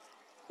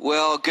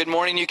Well, good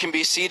morning. You can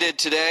be seated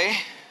today.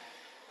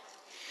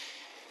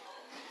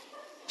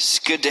 It's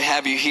good to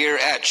have you here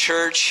at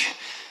church.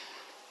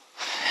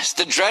 It's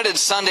the dreaded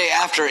Sunday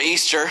after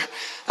Easter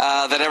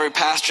that every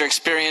pastor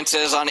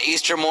experiences. On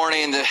Easter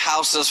morning, the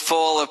house is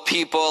full of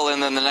people,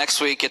 and then the next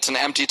week it's an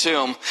empty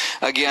tomb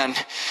again.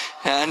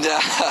 And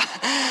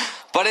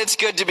but it's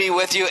good to be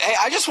with you. Hey,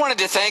 I just wanted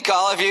to thank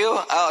all of you.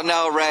 Oh,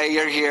 no, Ray,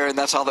 you're here, and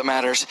that's all that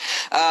matters.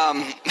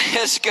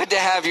 It's good to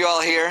have you all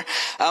here.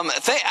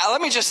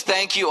 Let me just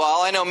thank you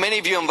all. I know many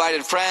of you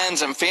invited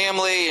friends and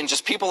family and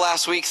just people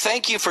last week.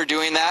 Thank you for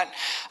doing that.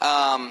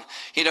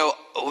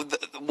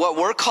 What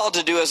we're called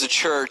to do as a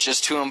church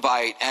is to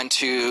invite and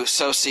to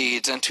sow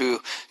seeds and to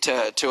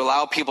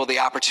allow people the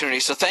opportunity.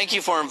 So thank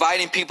you for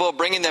inviting people,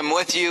 bringing them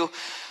with you.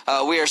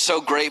 We are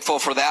so grateful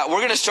for that. We're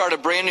going to start a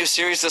brand new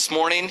series this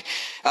morning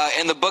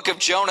in the book of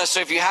Jonah.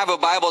 So if you have a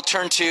Bible,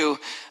 turn to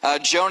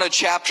Jonah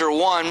chapter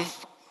 1.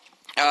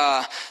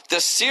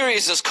 This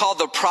series is called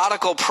The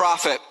Prodigal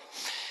Prophet.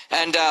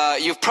 And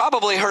you've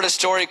probably heard a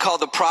story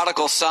called The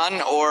Prodigal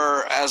Son,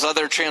 or as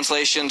other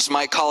translations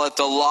might call it,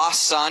 The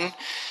Lost Son.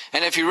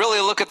 And if you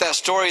really look at that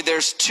story,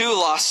 there's two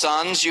lost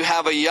sons. You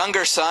have a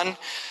younger son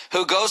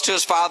who goes to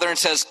his father and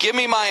says, "Give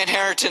me my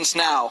inheritance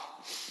now."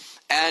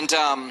 And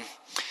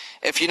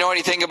if you know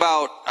anything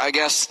about, I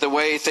guess, the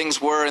way things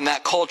were in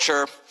that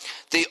culture,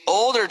 the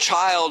older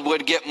child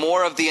would get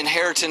more of the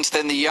inheritance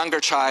than the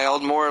younger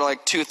child, more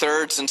like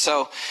 2/3. And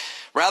so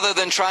rather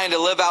than trying to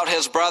live out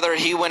his brother,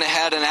 he went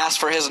ahead and asked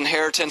for his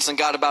inheritance and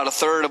got about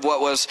 1/3 of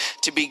what was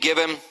to be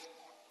given.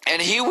 And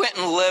he went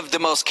and lived the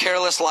most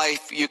careless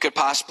life you could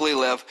possibly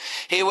live.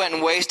 He went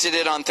and wasted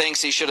it on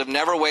things he should have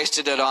never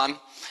wasted it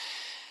on.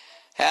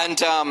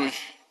 And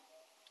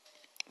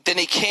then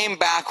he came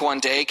back one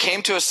day,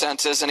 came to his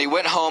senses, and he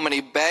went home and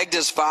he begged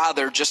his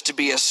father just to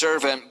be a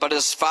servant. But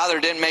his father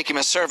didn't make him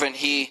a servant.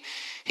 He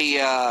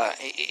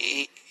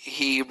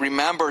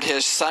remembered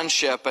his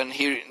sonship, and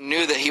he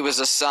knew that he was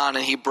a son,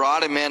 and he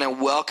brought him in and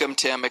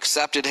welcomed him,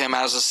 accepted him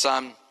as a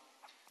son.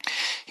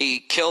 He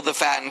killed the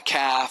fattened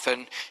calf,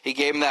 and he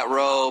gave him that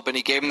robe, and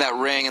he gave him that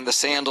ring and the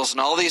sandals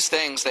and all these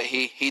things that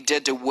he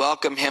did to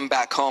welcome him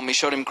back home. He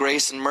showed him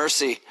grace and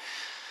mercy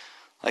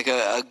like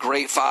a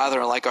great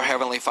father, like our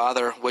Heavenly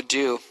Father would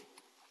do.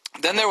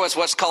 Then there was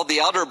what's called the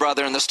elder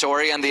brother in the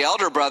story, and the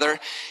elder brother,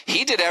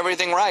 he did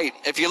everything right.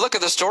 If you look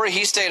at the story,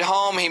 he stayed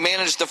home, he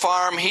managed the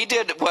farm, he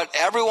did what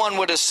everyone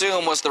would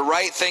assume was the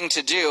right thing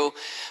to do.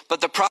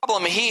 But the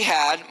problem he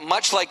had,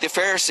 much like the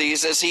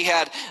Pharisees, is he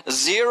had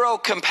zero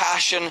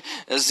compassion,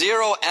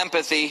 zero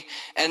empathy,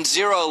 and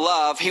zero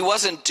love. He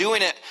wasn't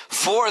doing it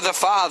for the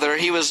Father,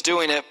 he was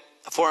doing it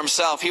for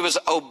himself. He was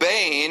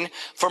obeying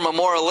from a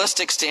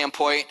moralistic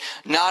standpoint,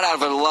 not out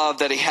of a love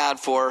that he had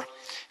for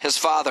his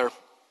Father.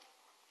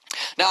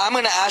 Now, I'm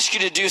going to ask you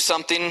to do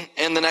something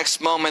in the next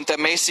moment that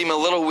may seem a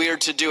little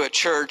weird to do at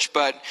church,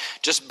 but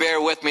just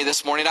bear with me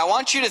this morning. I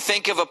want you to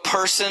think of a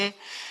person.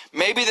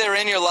 Maybe they're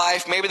in your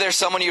life. Maybe there's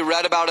someone you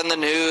read about in the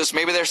news.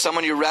 Maybe there's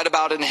someone you read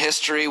about in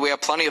history. We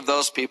have plenty of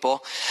those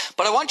people.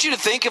 But I want you to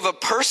think of a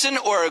person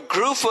or a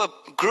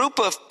group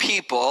of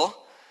people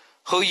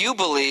who you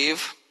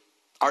believe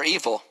are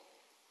evil.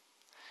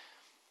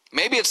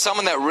 Maybe it's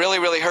someone that really,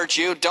 really hurt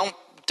you. Don't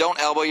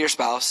elbow your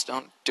spouse.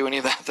 Don't do any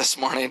of that this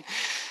morning.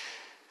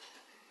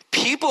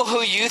 People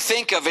who you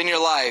think of in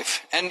your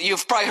life, and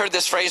you've probably heard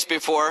this phrase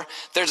before,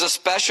 there's a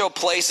special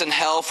place in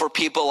hell for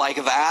people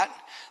like that.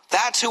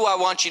 That's who I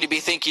want you to be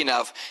thinking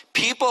of.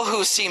 People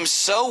who seem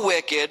so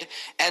wicked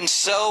and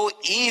so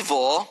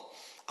evil.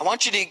 I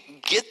want you to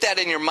get that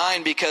in your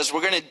mind, because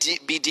we're going to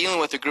be dealing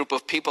with a group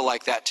of people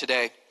like that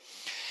today.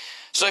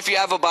 So if you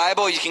have a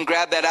Bible, you can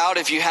grab that out.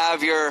 If you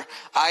have your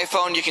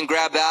iPhone, you can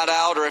grab that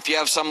out. Or if you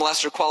have some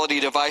lesser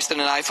quality device than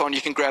an iPhone, you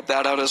can grab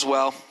that out as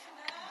well.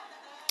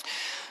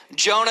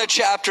 Jonah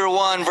chapter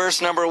 1, verse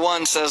number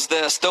 1 says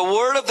this: "The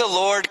word of the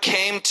Lord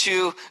came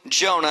to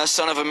Jonah,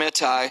 son of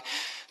Amittai.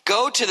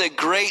 Go to the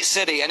great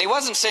city." And he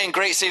wasn't saying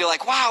great city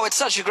like, wow, it's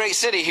such a great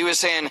city. He was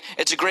saying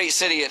it's a great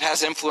city. It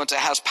has influence. It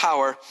has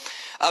power.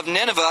 "Of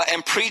Nineveh,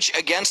 and preach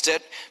against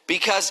it,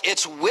 because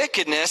its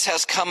wickedness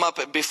has come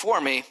up before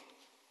me."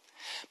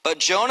 But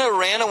Jonah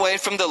ran away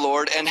from the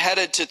Lord and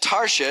headed to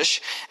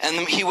Tarshish,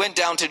 and he went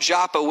down to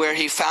Joppa, where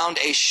he found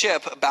a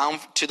ship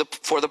bound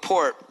for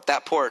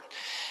that port.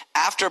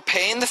 After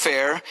paying the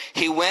fare,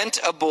 he went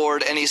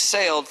aboard and he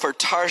sailed for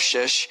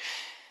Tarshish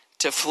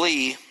to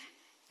flee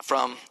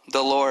from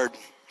the Lord.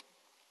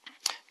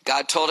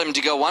 God told him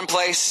to go one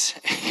place,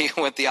 he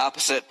went the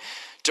opposite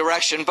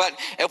direction. But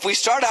if we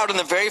start out in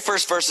the very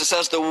first verse, it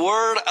says, "The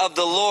word of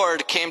the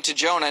Lord came to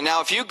Jonah."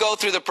 Now, if you go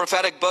through the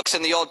prophetic books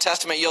in the Old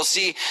Testament, you'll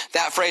see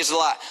that phrase a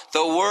lot.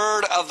 The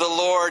word of the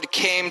Lord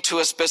came to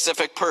a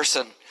specific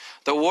person.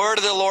 The word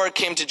of the Lord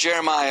came to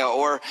Jeremiah,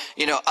 or,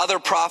 other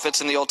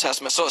prophets in the Old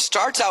Testament. So it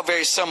starts out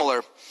very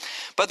similar.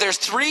 But there's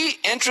three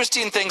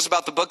interesting things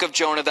about the book of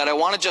Jonah that I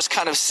want to just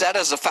kind of set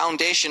as a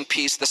foundation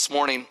piece this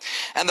morning.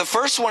 And the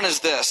first one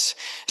is this,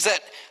 is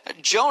that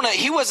Jonah,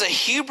 he was a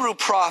Hebrew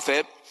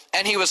prophet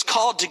and he was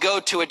called to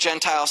go to a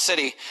Gentile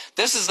city.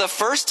 This is the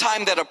first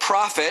time that a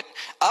prophet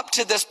up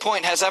to this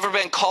point has ever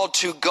been called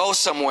to go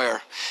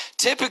somewhere.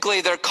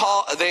 Typically,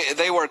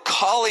 they were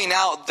calling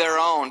out their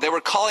own. They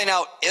were calling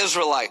out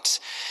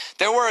Israelites.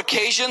 There were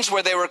occasions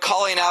where they were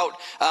calling out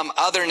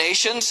other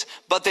nations,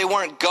 but they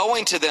weren't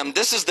going to them.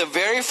 This is the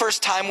very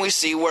first time we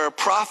see where a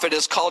prophet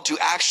is called to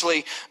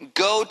actually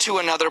go to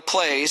another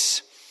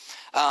place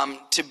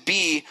to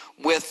be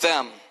with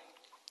them.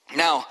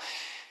 Now,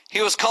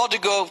 he was called to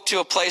go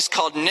to a place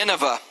called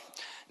Nineveh.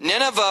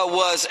 Nineveh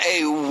was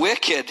a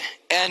wicked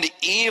and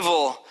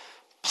evil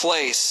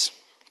place.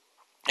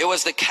 It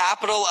was the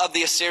capital of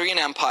the Assyrian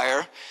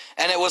Empire,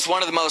 and it was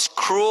one of the most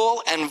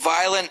cruel and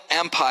violent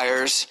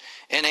empires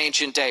in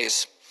ancient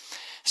days.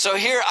 So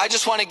here, I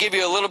just want to give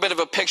you a little bit of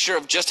a picture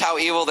of just how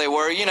evil they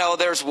were. You know,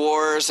 there's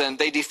wars and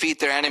they defeat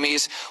their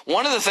enemies.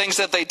 One of the things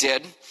that they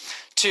did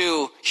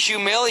to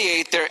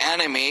humiliate their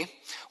enemy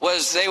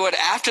was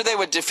after they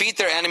would defeat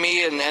their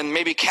enemy and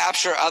maybe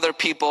capture other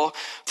people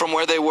from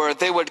where they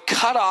would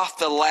cut off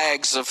the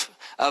legs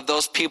of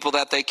those people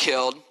that they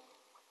killed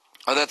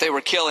or that they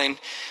were killing.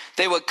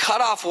 They would cut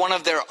off one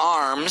of their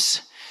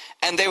arms,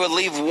 and they would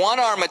leave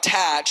one arm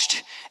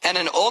attached, and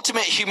in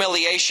ultimate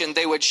humiliation,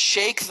 they would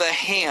shake the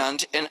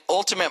hand in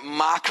ultimate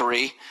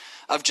mockery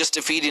of just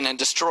defeating and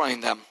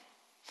destroying them.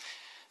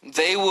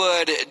 They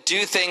would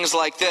do things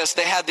like this.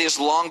 They had these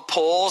long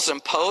poles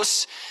and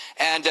posts,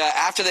 and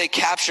after they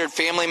captured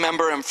family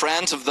member and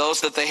friends of those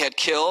that they had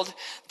killed,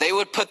 they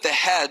would put the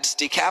heads,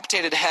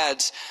 decapitated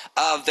heads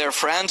of their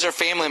friends or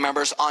family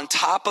members on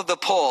top of the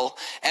pole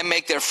and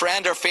make their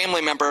friend or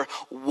family member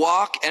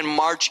walk and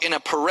march in a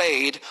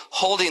parade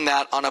holding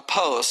that on a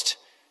post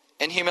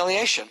in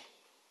humiliation.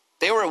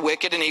 They were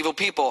wicked and evil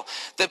people.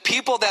 The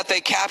people that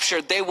they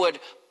captured, they would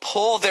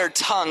pull their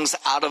tongues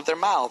out of their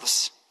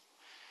mouths.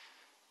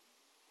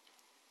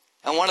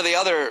 And one of the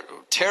other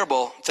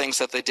terrible things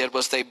that they did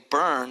was they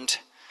burned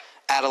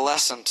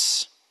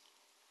adolescents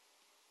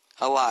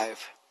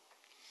alive.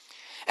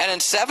 And in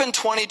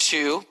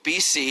 722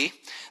 BC,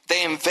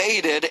 they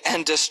invaded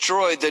and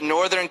destroyed the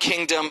northern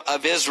kingdom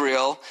of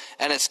Israel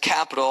and its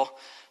capital,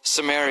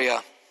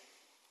 Samaria.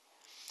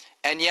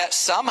 And yet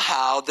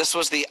somehow this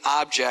was the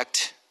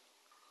object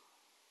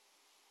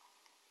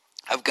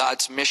of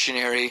God's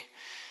missionary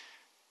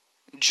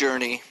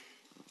journey,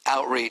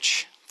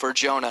 outreach for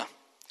Jonah.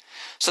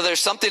 So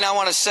there's something I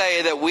want to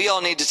say that we all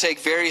need to take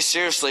very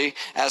seriously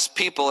as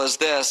people is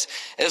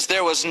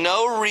there was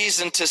no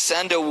reason to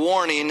send a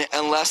warning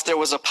unless there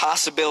was a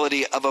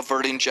possibility of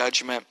averting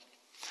judgment.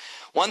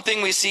 One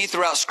thing we see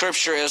throughout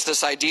Scripture is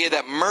this idea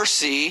that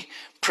mercy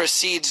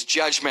precedes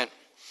judgment.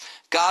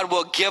 God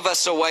will give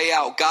us a way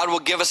out. God will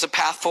give us a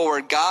path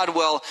forward. God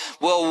will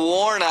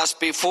warn us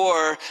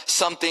before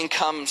something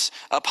comes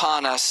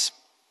upon us.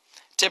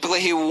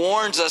 Typically, he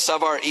warns us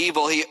of our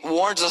evil. He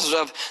warns us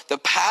of the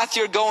path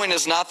you're going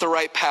is not the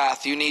right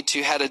path. You need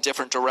to head a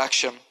different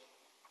direction.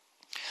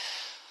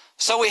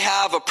 So we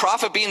have a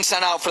prophet being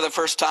sent out for the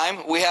first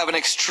time. We have an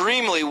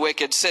extremely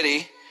wicked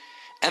city.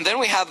 And then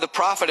we have the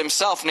prophet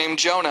himself named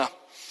Jonah.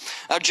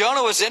 Now,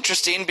 Jonah was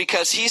interesting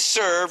because he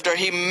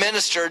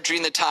ministered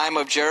during the time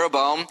of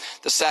Jeroboam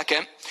II.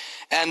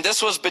 And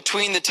this was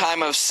between the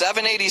time of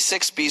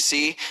 786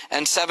 BC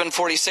and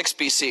 746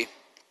 BC.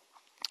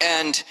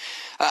 And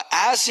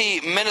as he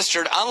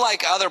ministered,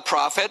 unlike other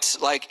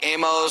prophets like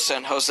Amos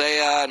and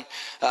Hosea and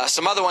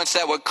some other ones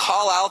that would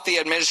call out the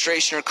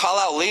administration or call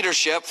out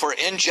leadership for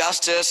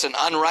injustice and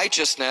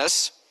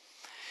unrighteousness,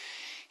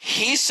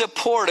 he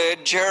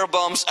supported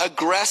Jeroboam's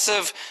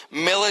aggressive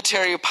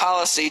military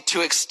policy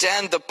to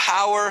extend the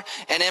power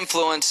and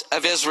influence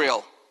of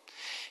Israel.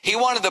 He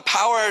wanted the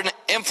power and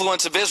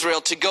influence of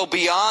Israel to go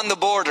beyond the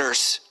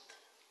borders.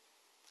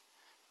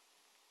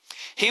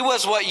 He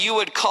was what you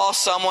would call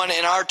someone,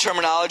 in our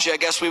terminology, I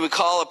guess we would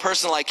call a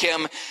person like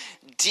him,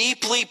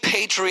 deeply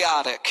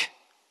patriotic.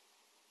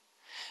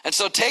 And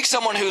so take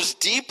someone who's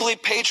deeply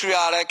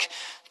patriotic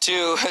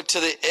to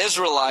the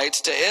Israelites,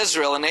 to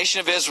Israel, a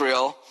nation of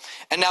Israel,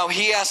 and now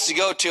he has to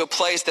go to a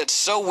place that's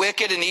so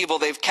wicked and evil,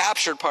 they've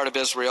captured part of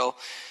Israel,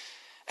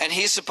 and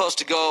he's supposed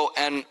to go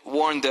and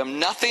warn them.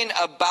 Nothing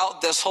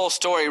about this whole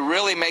story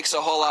really makes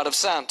a whole lot of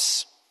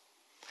sense.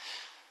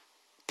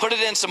 Put it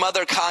in some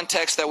other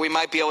context that we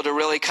might be able to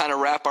really kind of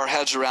wrap our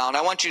heads around.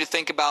 I want you to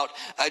think about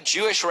a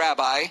Jewish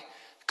rabbi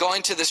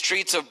going to the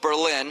streets of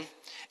Berlin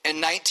in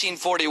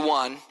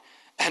 1941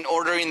 and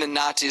ordering the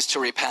Nazis to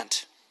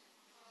repent.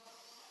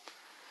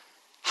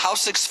 How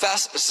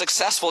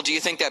successful do you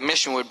think that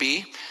mission would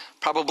be?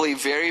 Probably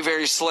very,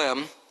 very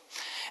slim.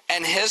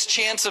 And his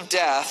chance of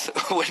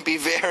death would be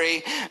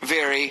very,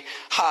 very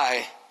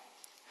high.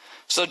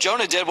 So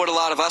Jonah did what a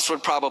lot of us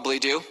would probably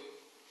do.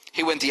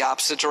 He went the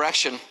opposite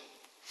direction.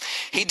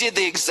 He did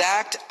the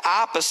exact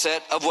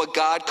opposite of what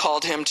God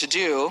called him to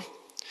do.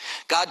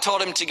 God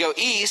told him to go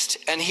east,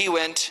 and he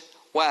went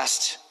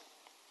west.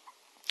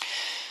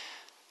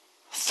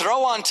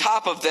 Throw on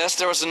top of this,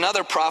 there was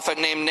another prophet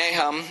named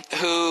Nahum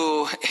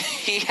who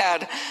he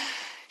had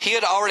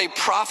already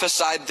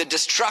prophesied the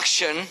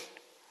destruction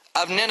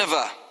of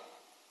Nineveh.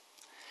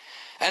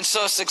 And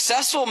so a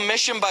successful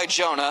mission by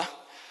Jonah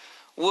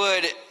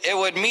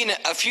would mean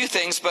a few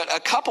things, but a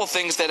couple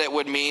things that it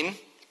would mean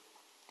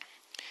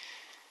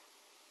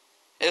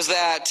is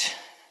that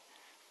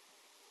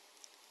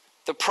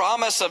the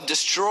promise of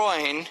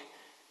destroying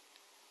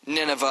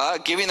Nineveh,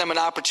 giving them an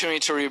opportunity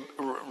to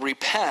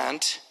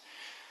repent,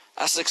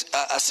 a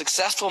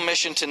successful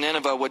mission to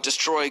Nineveh would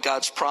destroy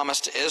God's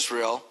promise to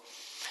Israel,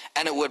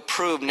 and it would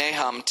prove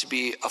Nahum to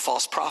be a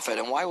false prophet.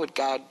 And why would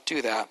God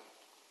do that?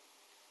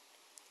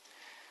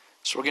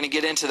 So we're going to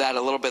get into that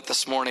a little bit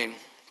this morning.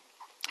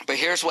 But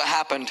here's what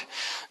happened.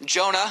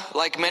 Jonah,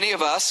 like many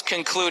of us,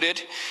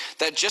 concluded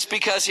that just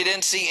because he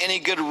didn't see any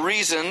good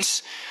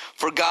reasons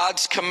for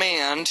God's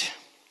command,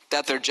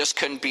 that there just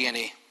couldn't be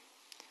any.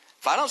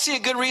 If I don't see a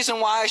good reason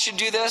why I should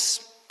do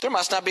this, there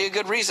must not be a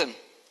good reason,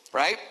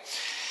 right?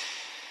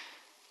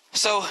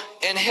 So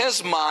in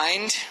his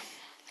mind,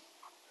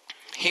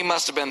 he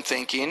must have been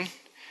thinking,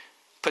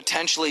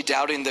 potentially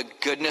doubting the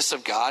goodness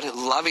of God,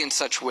 loving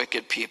such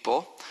wicked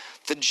people,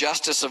 the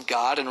justice of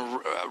God,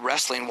 and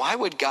wrestling. Why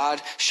would God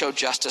show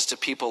justice to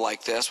people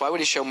like this? Why would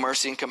he show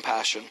mercy and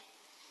compassion?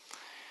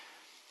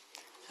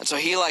 And so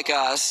he, like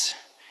us,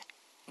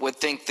 would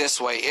think this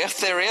way.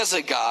 If there is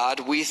a God,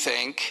 we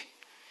think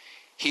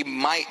he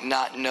might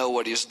not know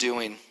what he's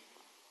doing.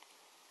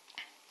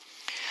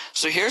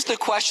 So here's the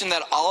question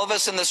that all of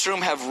us in this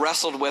room have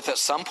wrestled with at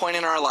some point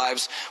in our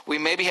lives. We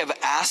maybe have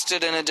asked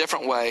it in a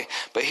different way,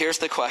 but here's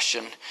the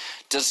question.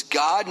 Does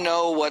God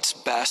know what's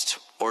best,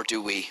 or do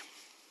we?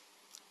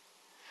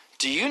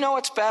 Do you know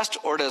what's best,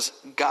 or does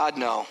God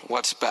know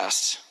what's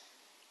best?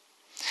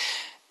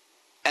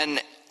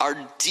 And our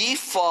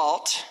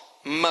default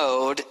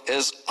mode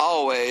is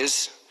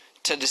always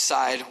to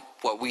decide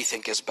what we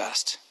think is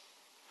best.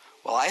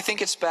 Well, I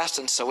think it's best,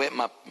 and so it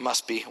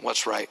must be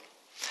what's right.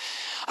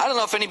 I don't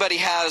know if anybody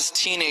has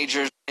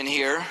teenagers in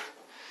here,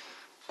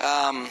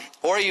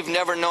 or you've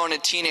never known a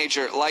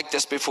teenager like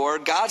this before.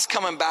 God's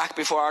coming back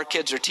before our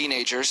kids are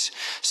teenagers,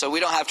 so we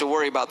don't have to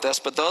worry about this.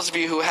 But those of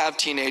you who have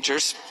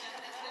teenagers,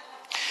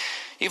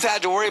 you've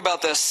had to worry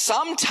about this.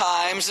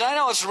 Sometimes, and I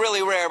know it's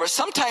really rare, but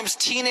sometimes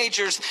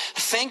teenagers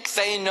think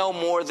they know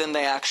more than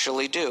they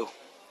actually do.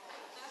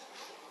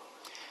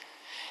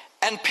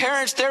 And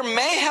parents, there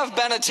may have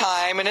been a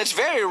time, and it's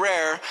very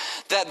rare,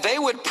 that they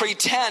would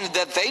pretend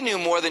that they knew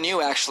more than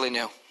you actually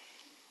knew.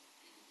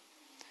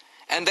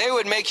 And they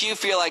would make you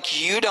feel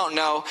like you don't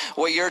know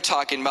what you're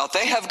talking about.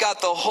 They have got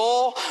the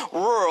whole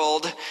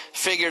world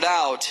figured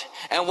out.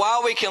 And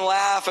while we can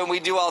laugh and we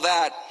do all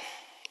that,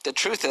 the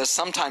truth is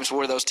sometimes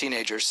we're those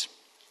teenagers.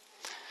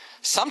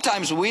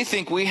 Sometimes we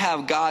think we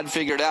have God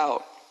figured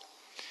out.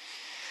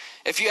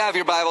 If you have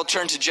your Bible,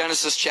 turn to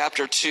Genesis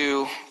chapter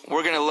 2.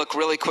 We're going to look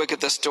really quick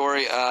at the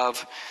story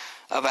of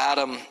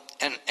Adam.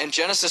 And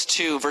Genesis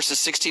 2, verses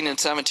 16 and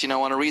 17, I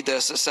want to read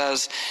this. It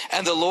says,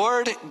 "And the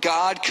Lord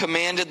God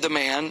commanded the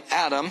man,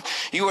 Adam,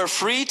 you are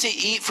free to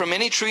eat from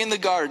any tree in the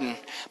garden,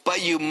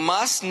 but you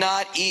must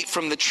not eat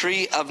from the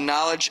tree of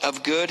knowledge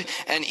of good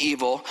and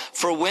evil.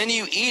 For when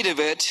you eat of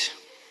it,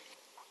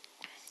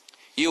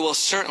 you will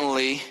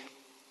certainly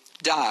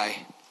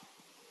die."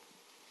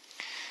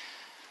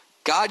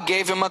 God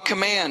gave him a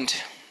command.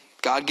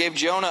 God gave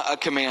Jonah a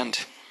command.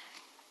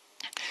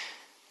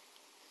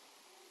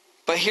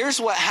 But here's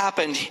what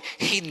happened.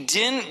 He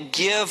didn't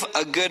give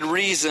a good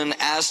reason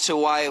as to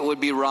why it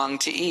would be wrong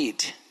to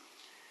eat.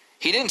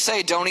 He didn't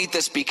say, don't eat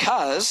this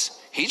because.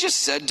 He just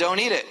said, don't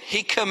eat it.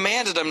 He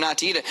commanded him not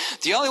to eat it.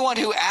 The only one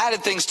who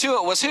added things to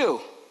it was who?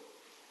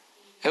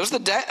 It was the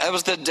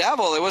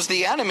devil. It was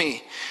the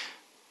enemy.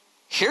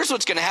 Here's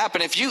what's going to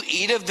happen. If you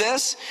eat of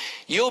this,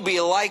 you'll be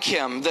like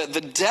him.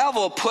 The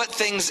devil put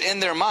things in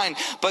their mind,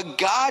 but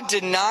God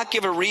did not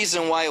give a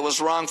reason why it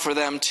was wrong for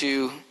them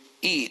to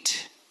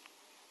eat.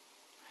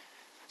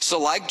 So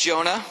like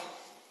Jonah,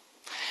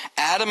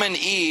 Adam and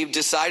Eve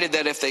decided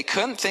that if they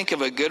couldn't think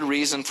of a good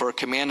reason for a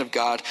command of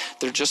God,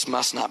 there just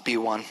must not be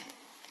one.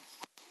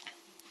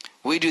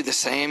 We do the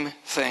same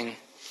thing.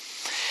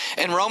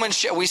 In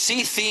Romans, we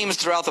see themes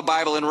throughout the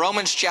Bible. In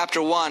Romans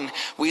chapter 1,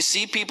 we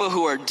see people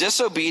who are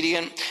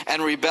disobedient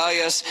and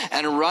rebellious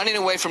and running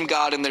away from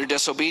God in their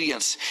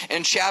disobedience.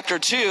 In chapter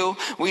 2,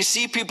 we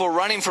see people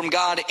running from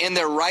God in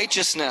their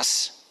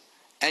righteousness.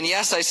 And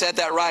yes, I said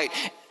that right.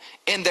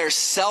 In their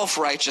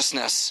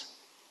self-righteousness.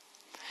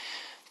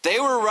 They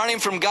were running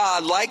from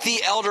God like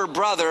the elder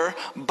brother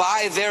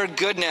by their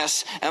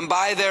goodness and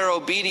by their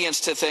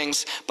obedience to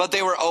things. But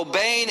they were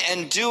obeying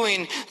and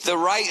doing the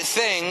right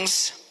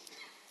things,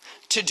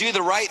 to do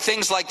the right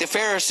things like the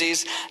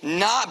Pharisees,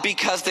 not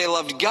because they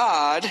loved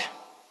God,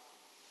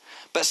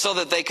 but so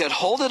that they could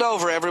hold it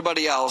over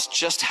everybody else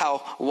just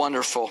how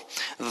wonderful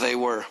they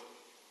were.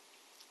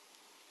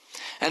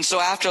 And so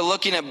after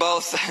looking at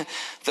both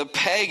the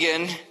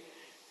pagan,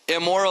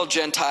 immoral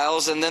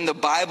Gentiles and then the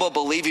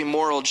Bible-believing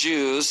moral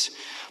Jews,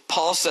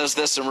 Paul says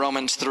this in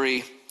Romans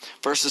 3,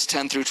 verses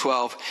 10 through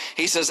 12.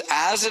 He says,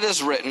 "As it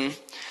is written,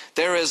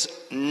 there is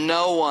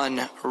no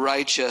one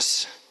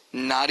righteous,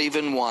 not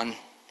even one.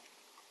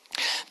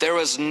 There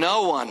was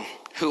no one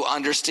who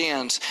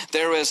understands.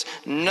 There is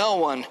no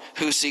one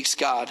who seeks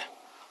God.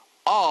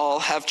 All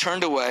have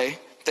turned away.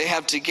 They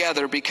have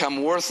together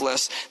become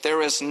worthless.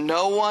 There is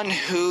no one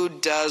who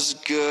does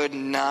good,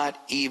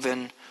 not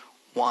even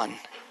one.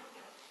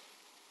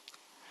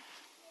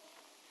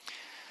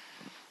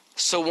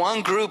 So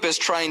one group is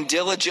trying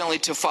diligently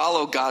to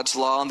follow God's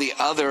law, and the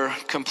other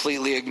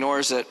completely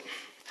ignores it.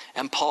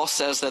 And Paul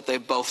says that they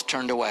both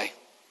turned away.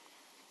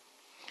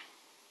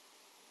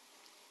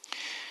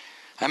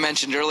 I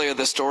mentioned earlier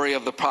the story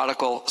of the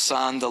prodigal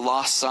son, the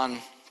lost son.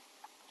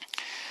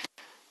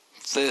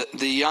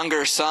 The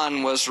younger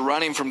son was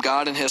running from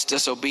God in his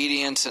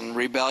disobedience and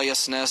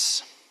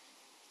rebelliousness.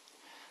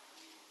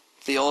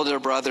 The elder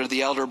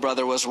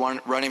brother was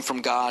running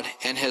from God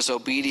in his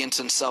obedience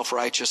and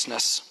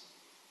self-righteousness.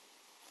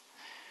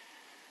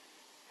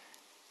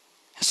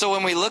 So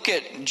when we look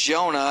at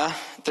Jonah,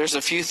 there's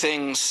a few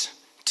things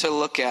to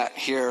look at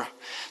here.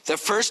 The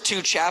first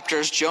 2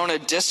 chapters, Jonah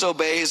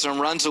disobeys and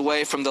runs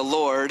away from the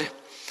Lord,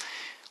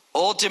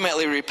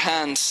 ultimately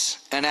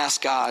repents and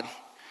asks God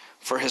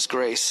for his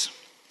grace.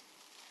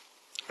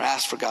 Or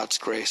asks for God's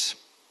grace.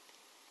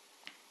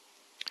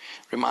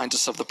 Reminds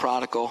us of the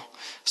prodigal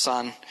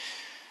son.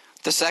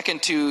 The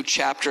second 2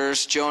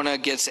 chapters, Jonah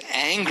gets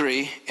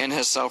angry in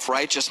his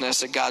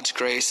self-righteousness at God's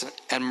grace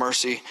and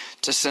mercy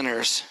to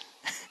sinners.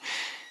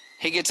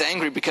 He gets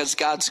angry because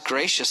God's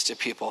gracious to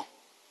people.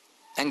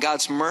 And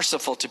God's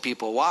merciful to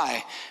people.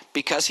 Why?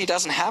 Because he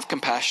doesn't have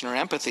compassion or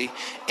empathy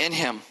in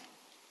him.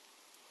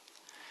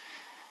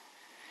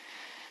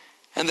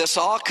 And this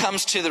all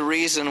comes to the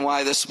reason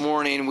why this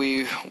morning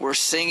we were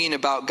singing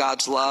about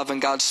God's love,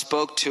 and God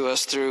spoke to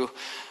us through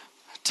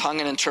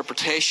tongue and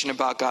interpretation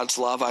about God's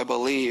love, I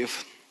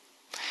believe.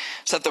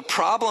 It's that the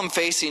problem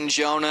facing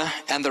Jonah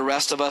and the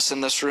rest of us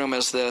in this room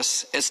is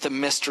this. It's the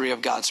mystery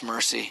of God's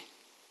mercy.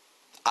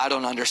 I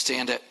don't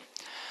understand it.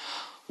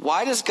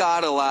 Why does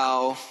God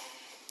allow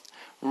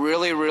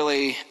really,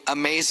 really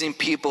amazing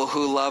people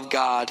who love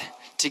God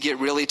to get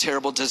really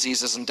terrible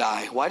diseases and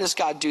die? Why does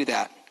God do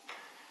that?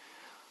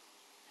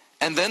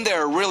 And then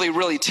there are really,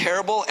 really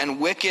terrible and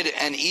wicked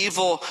and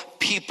evil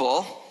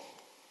people,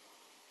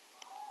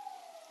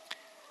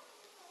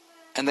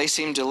 and they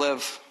seem to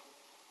live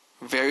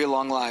very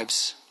long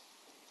lives.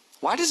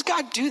 Why does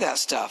God do that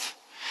stuff?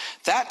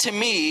 That, to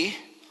me,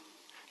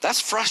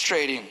 that's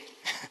frustrating.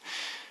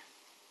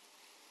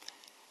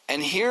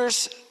 And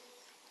here's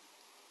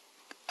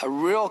a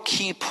real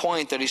key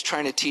point that he's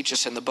trying to teach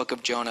us in the book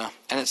of Jonah,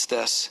 and it's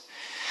this: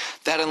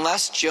 that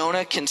unless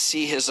Jonah can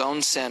see his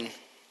own sin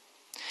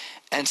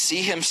and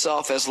see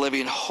himself as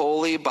living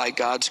wholly by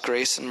God's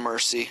grace and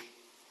mercy,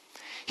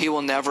 he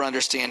will never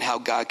understand how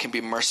God can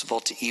be merciful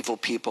to evil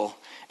people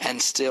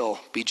and still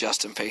be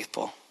just and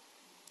faithful.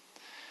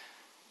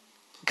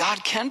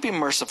 God can be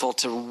merciful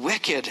to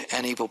wicked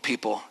and evil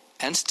people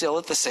and still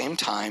at the same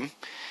time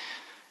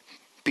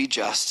be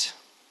just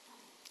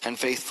and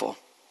faithful.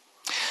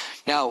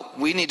 Now,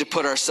 we need to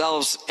put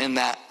ourselves in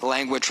that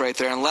language right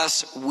there.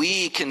 Unless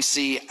we can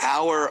see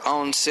our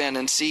own sin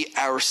and see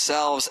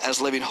ourselves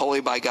as living wholly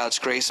by God's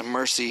grace and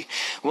mercy,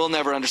 we'll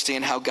never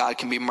understand how God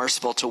can be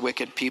merciful to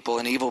wicked people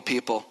and evil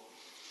people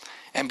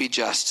and be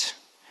just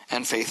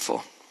and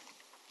faithful.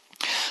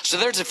 So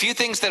there's a few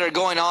things that are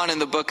going on in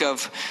the book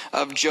of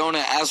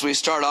Jonah as we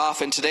start off,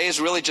 and today is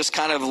really just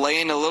kind of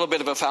laying a little bit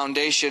of a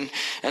foundation.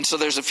 And so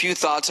there's a few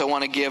thoughts I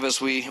want to give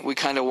as we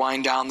kind of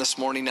wind down this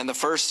morning. And the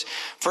first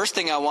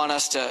thing I want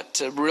us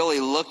to really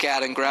look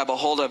at and grab a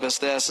hold of is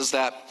this, is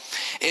that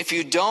if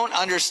you don't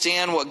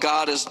understand what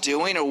God is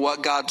doing or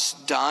what God's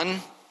done,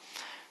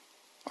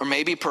 or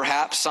maybe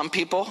perhaps some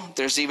people,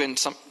 there's even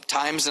some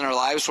times in our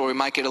lives where we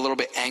might get a little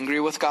bit angry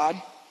with God.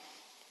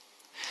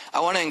 I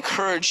want to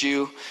encourage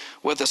you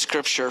with a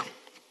scripture.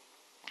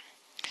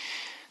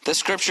 The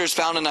scripture is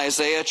found in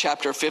Isaiah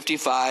chapter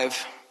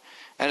 55,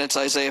 and it's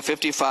Isaiah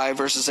 55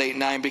 verses 8 and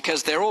 9,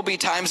 because there will be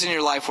times in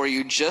your life where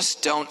you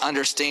just don't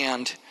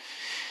understand.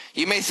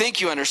 You may think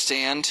you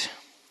understand,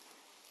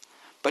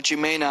 but you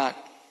may not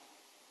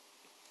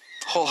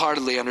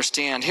wholeheartedly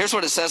understand. Here's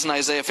what it says in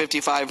Isaiah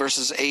 55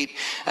 verses 8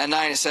 and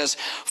 9. It says,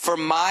 "For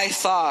my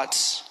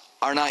thoughts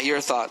are not your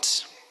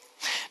thoughts,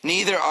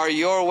 neither are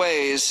your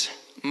ways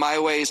my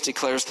ways,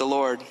 declares the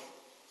Lord.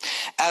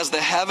 As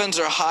the heavens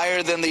are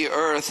higher than the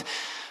earth,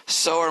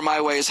 so are my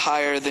ways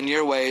higher than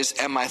your ways,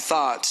 and my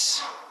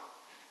thoughts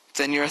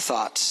than your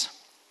thoughts."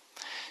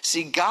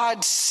 See,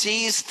 God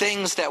sees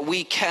things that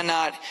we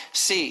cannot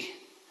see.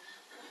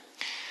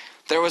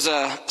 There was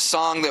a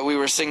song that we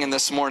were singing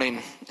this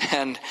morning,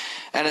 and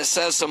it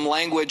says some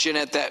language in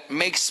it that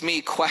makes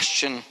me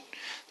question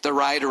the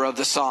writer of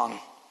the song.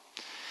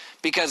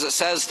 Because it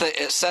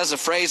says a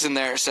phrase in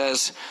there. It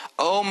says,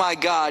 "Oh my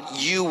God,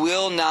 you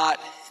will not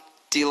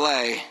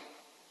delay."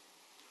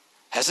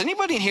 Has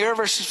anybody here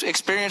ever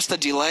experienced the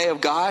delay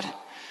of God?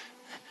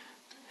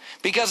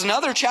 Because in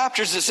other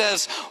chapters it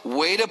says,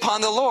 "Wait upon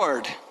the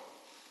Lord."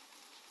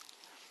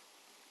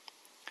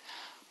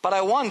 But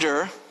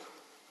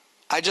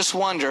I just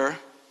wonder,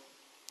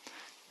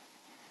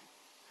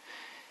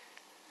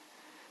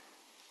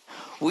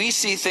 we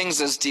see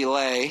things as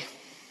delay,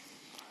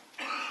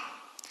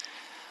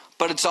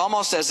 but it's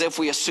almost as if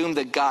we assume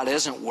that God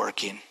isn't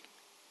working.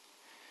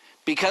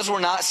 Because we're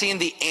not seeing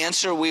the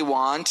answer we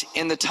want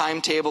in the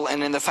timetable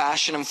and in the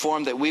fashion and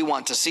form that we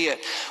want to see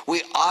it,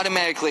 we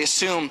automatically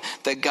assume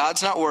that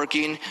God's not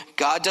working,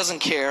 God doesn't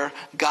care,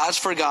 God's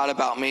forgot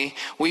about me.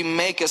 We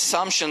make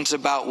assumptions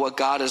about what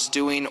God is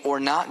doing or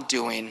not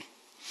doing.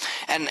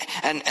 And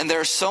there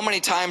are so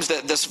many times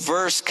that this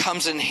verse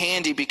comes in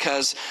handy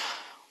because,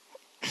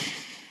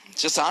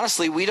 just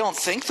honestly, we don't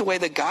think the way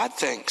that God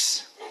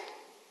thinks.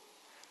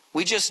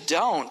 We just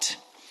don't.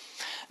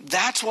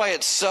 That's why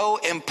it's so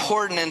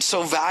important and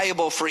so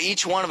valuable for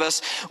each one of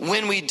us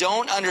when we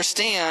don't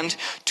understand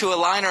to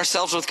align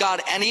ourselves with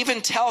God and even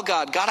tell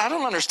God, God, I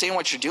don't understand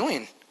what you're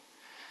doing.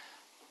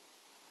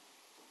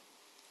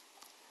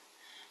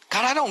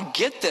 God, I don't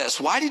get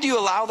this. Why did you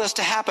allow this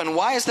to happen?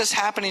 Why is this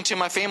happening to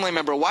my family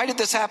member? Why did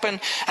this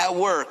happen at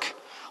work?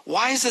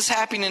 Why is this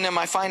happening in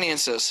my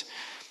finances?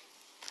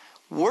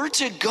 We're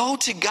to go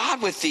to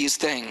God with these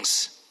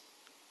things.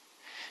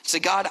 Say,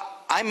 God,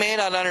 I may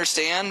not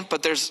understand,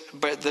 but there's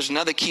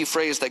another key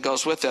phrase that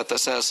goes with it that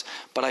says,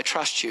 but I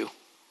trust you.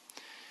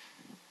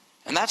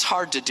 And that's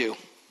hard to do.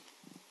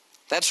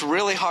 That's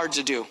really hard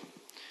to do.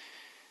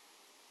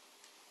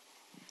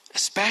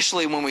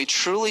 Especially when we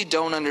truly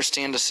don't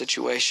understand a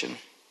situation.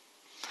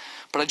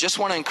 But I just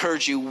want to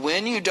encourage you,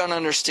 when you don't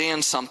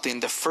understand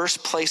something, the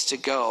first place to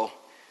go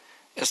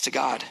is to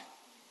God.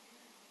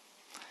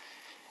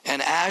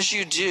 And as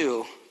you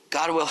do,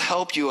 God will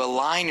help you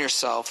align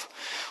yourself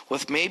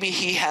with maybe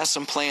he has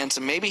some plans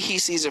and maybe he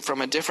sees it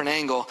from a different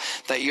angle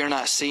that you're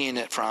not seeing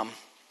it from.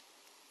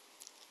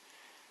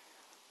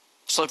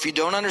 So if you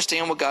don't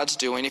understand what God's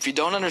doing, if you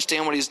don't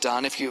understand what he's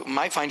done, if you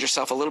might find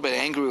yourself a little bit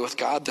angry with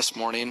God this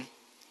morning,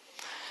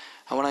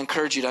 I want to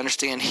encourage you to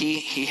understand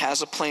he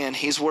has a plan.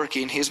 He's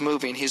working, he's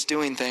moving, he's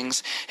doing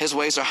things. His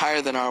ways are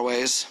higher than our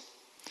ways.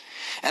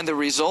 And the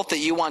result that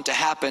you want to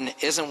happen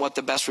isn't what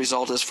the best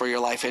result is for your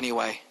life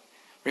anyway.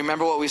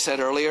 Remember what we said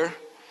earlier?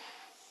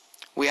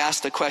 We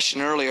asked the question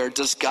earlier,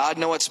 does God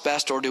know what's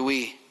best or do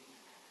we?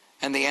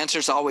 And the answer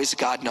is always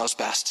God knows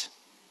best.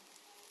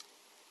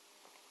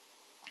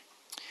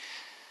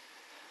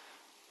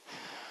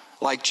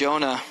 Like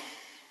Jonah,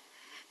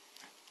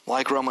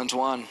 like Romans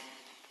 1,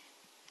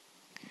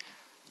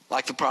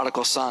 like the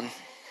prodigal son.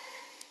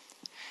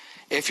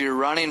 If you're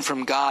running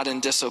from God in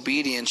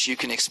disobedience, you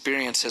can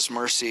experience his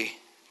mercy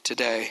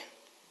today.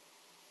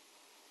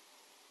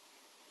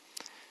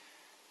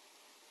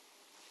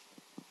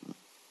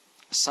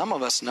 Some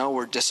of us know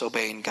we're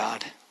disobeying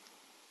God.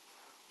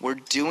 We're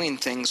doing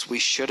things we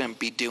shouldn't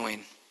be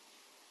doing.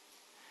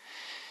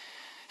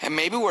 And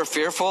maybe we're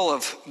fearful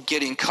of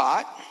getting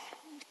caught.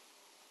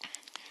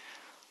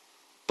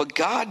 But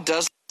God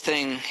does the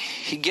thing.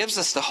 He gives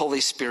us the Holy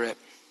Spirit.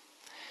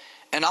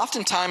 And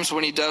oftentimes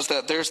when he does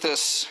that, there's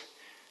this,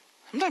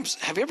 sometimes,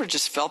 have you ever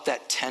just felt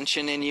that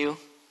tension in you?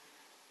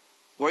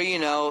 Where you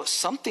know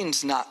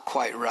something's not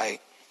quite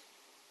right.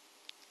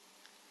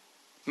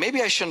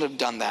 Maybe I shouldn't have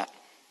done that.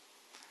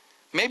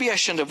 Maybe I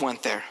shouldn't have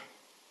went there.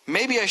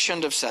 Maybe I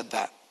shouldn't have said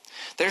that.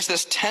 There's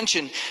this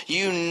tension.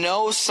 You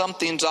know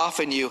something's off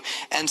in you.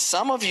 And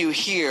some of you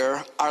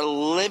here are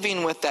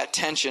living with that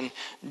tension,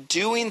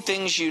 doing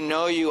things you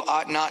know you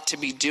ought not to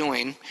be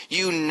doing.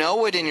 You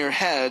know it in your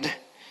head.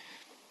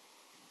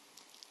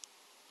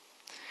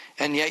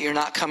 And yet you're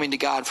not coming to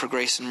God for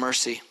grace and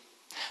mercy.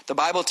 The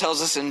Bible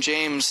tells us in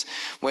James,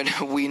 when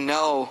we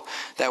know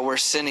that we're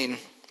sinning,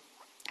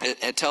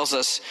 it tells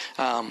us...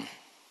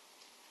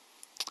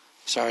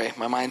 Sorry,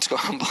 my mind's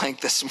going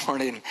blank this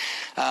morning.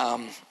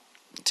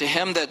 To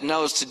him that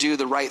knows to do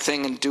the right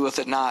thing and doeth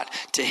it not,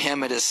 to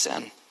him it is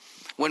sin.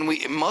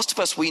 Most of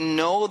us, we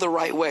know the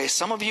right way.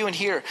 Some of you in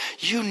here,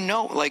 you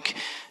know, like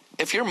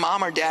if your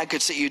mom or dad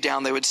could sit you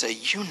down, they would say,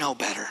 you know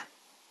better.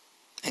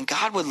 And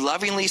God would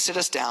lovingly sit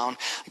us down.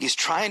 He's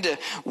trying to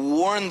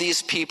warn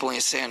these people. And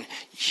he's saying,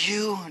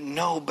 you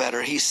know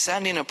better. He's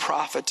sending a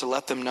prophet to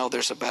let them know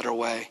there's a better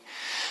way.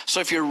 So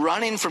if you're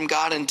running from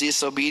God in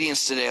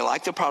disobedience today,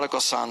 like the prodigal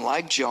son,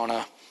 like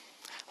Jonah,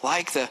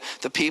 like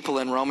the people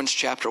in Romans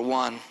chapter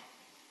 1,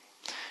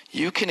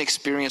 you can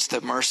experience the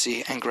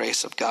mercy and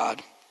grace of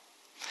God.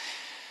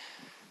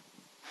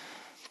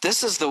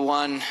 This is the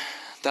one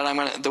that I'm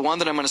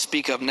going to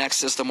speak of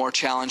next is the more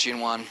challenging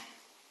one.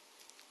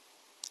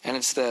 And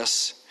it's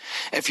this.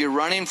 If you're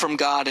running from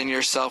God in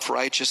your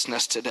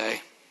self-righteousness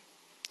today,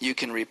 you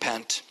can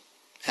repent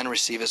and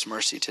receive his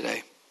mercy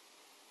today.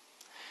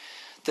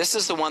 This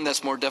is the one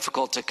that's more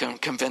difficult to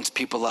convince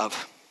people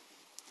of.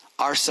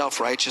 Our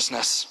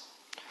self-righteousness,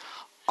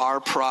 our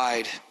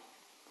pride.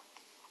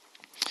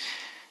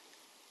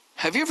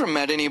 Have you ever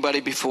met anybody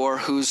before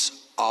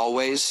who's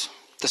always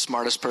the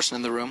smartest person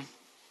in the room?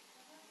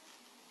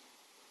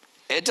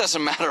 It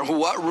doesn't matter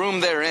what room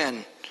they're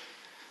in.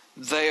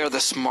 They are the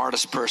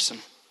smartest person.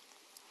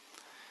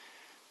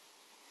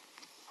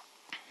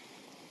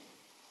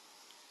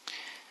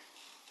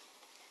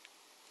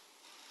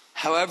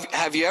 However,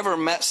 have you ever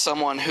met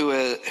someone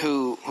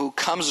who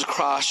comes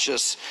across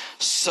just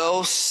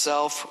so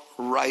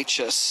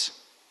self-righteous?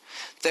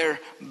 They're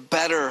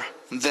better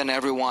than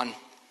everyone.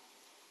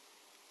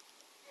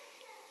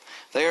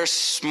 They are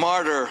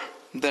smarter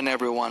than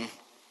everyone.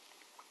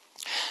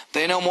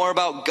 They know more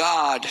about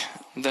God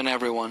than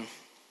everyone.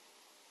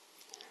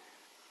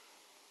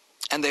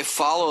 And they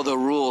follow the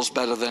rules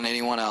better than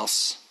anyone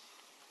else.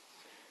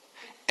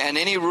 And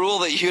any rule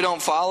that you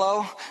don't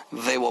follow,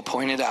 they will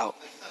point it out.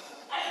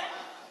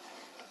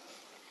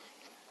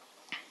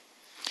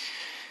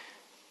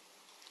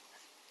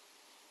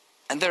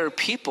 And there are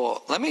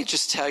people, let me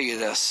just tell you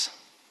this.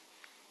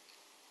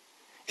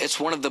 It's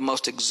one of the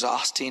most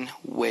exhausting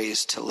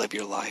ways to live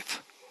your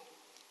life.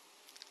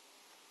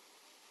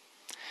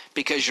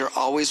 Because you're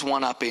always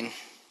one-upping.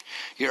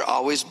 You're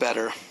always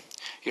better.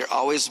 You're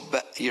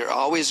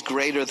always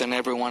greater than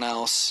everyone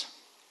else.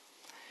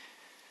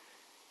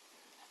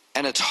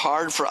 And it's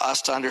hard for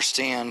us to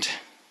understand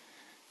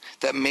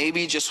that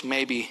maybe, just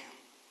maybe,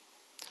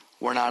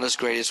 we're not as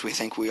great as we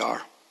think we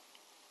are.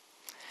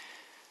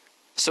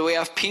 So we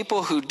have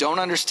people who don't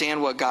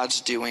understand what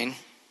God's doing.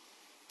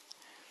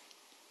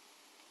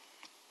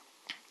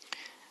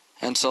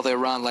 And so they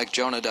run like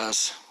Jonah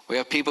does. We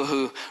have people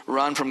who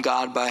run from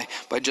God by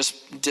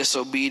just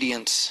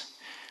disobedience.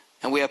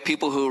 And we have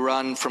people who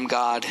run from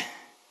God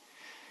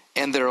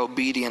in their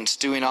obedience,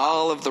 doing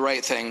all of the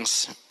right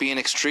things, being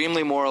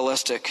extremely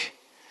moralistic.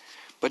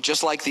 But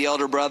just like the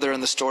elder brother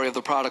in the story of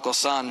the prodigal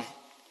son,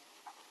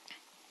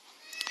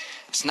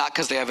 it's not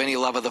because they have any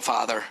love of the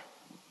Father.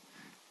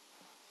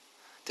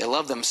 They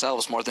love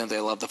themselves more than they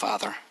love the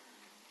Father.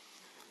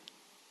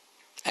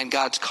 And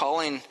God's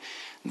calling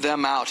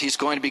them out. He's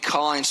going to be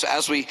calling. So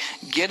as we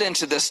get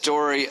into this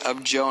story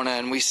of Jonah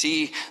and we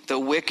see the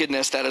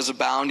wickedness that is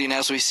abounding,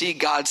 as we see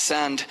God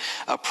send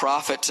a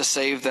prophet to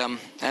save them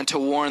and to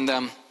warn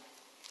them,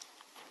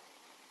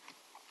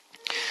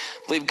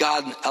 I believe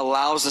God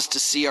allows us to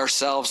see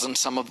ourselves in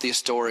some of these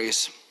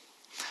stories.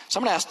 So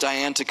I'm going to ask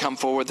Diane to come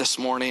forward this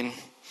morning.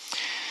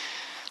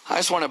 I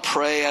just want to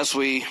pray as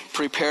we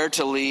prepare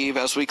to leave,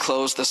 as we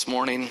close this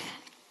morning.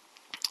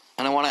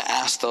 And I want to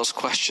ask those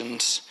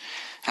questions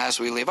as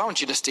we leave. I want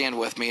you to stand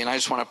with me, and I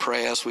just want to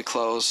pray as we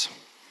close.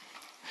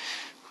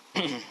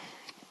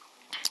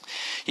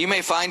 You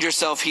may find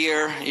yourself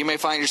here. You may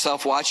find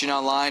yourself watching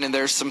online, and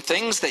there's some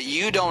things that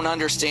you don't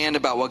understand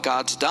about what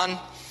God's done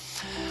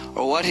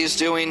or what He's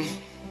doing.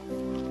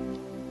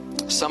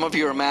 Some of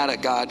you are mad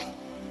at God.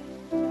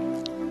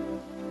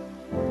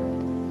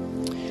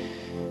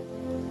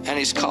 And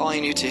He's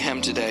calling you to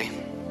Him today.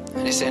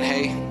 And He's saying,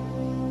 hey,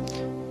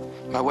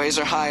 my ways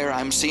are higher.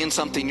 I'm seeing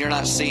something you're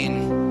not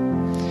seeing.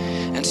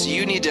 And so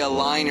you need to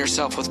align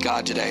yourself with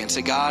God today and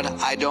say, God,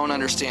 I don't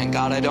understand.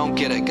 God, I don't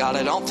get it. God,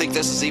 I don't think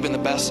this is even the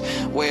best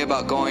way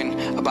about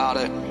going about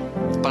it.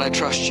 But I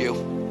trust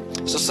you.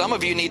 So some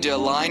of you need to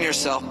align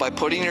yourself by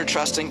putting your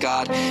trust in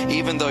God,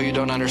 even though you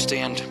don't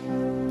understand.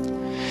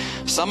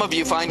 Some of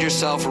you find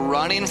yourself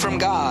running from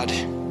God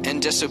in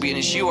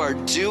disobedience. You are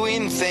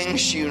doing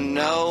things you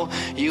know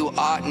you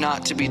ought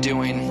not to be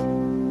doing.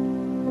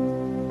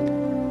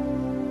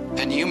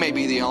 And you may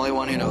be the only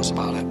one who knows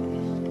about it.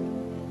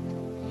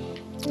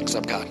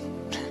 Except God.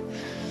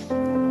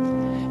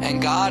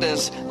 And God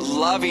is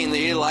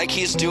lovingly, like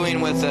He's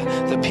doing with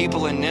the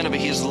people in Nineveh,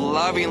 He's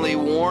lovingly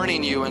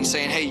warning you and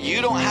saying, hey,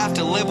 you don't have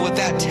to live with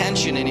that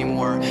tension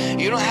anymore.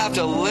 You don't have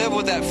to live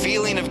with that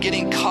feeling of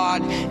getting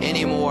caught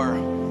anymore.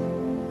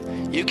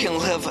 You can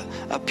live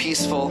a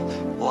peaceful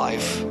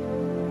life.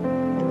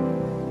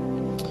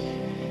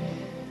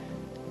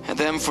 And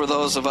then for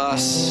those of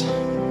us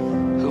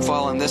who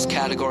fall in this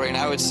category, and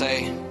I would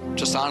say,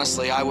 just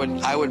honestly, I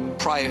would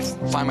probably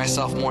find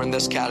myself more in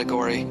this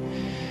category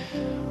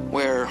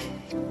where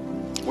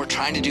we're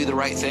trying to do the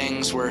right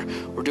things, we're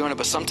doing it,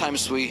 but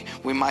sometimes we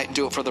might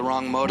do it for the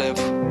wrong motive.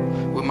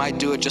 We might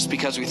do it just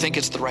because we think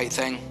it's the right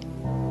thing.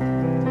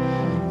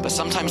 But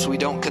sometimes we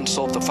don't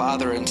consult the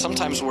Father, and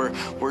sometimes we're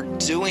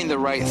doing the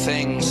right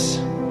things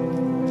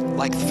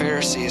like the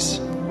Pharisees,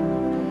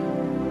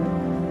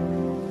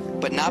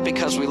 but not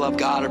because we love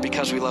God or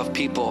because we love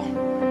people.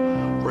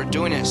 We're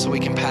doing it so we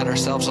can pat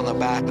ourselves on the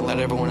back and let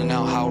everyone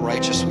know how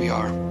righteous we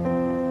are.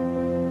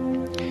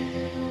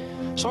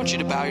 So I want you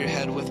to bow your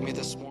head with me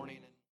this morning.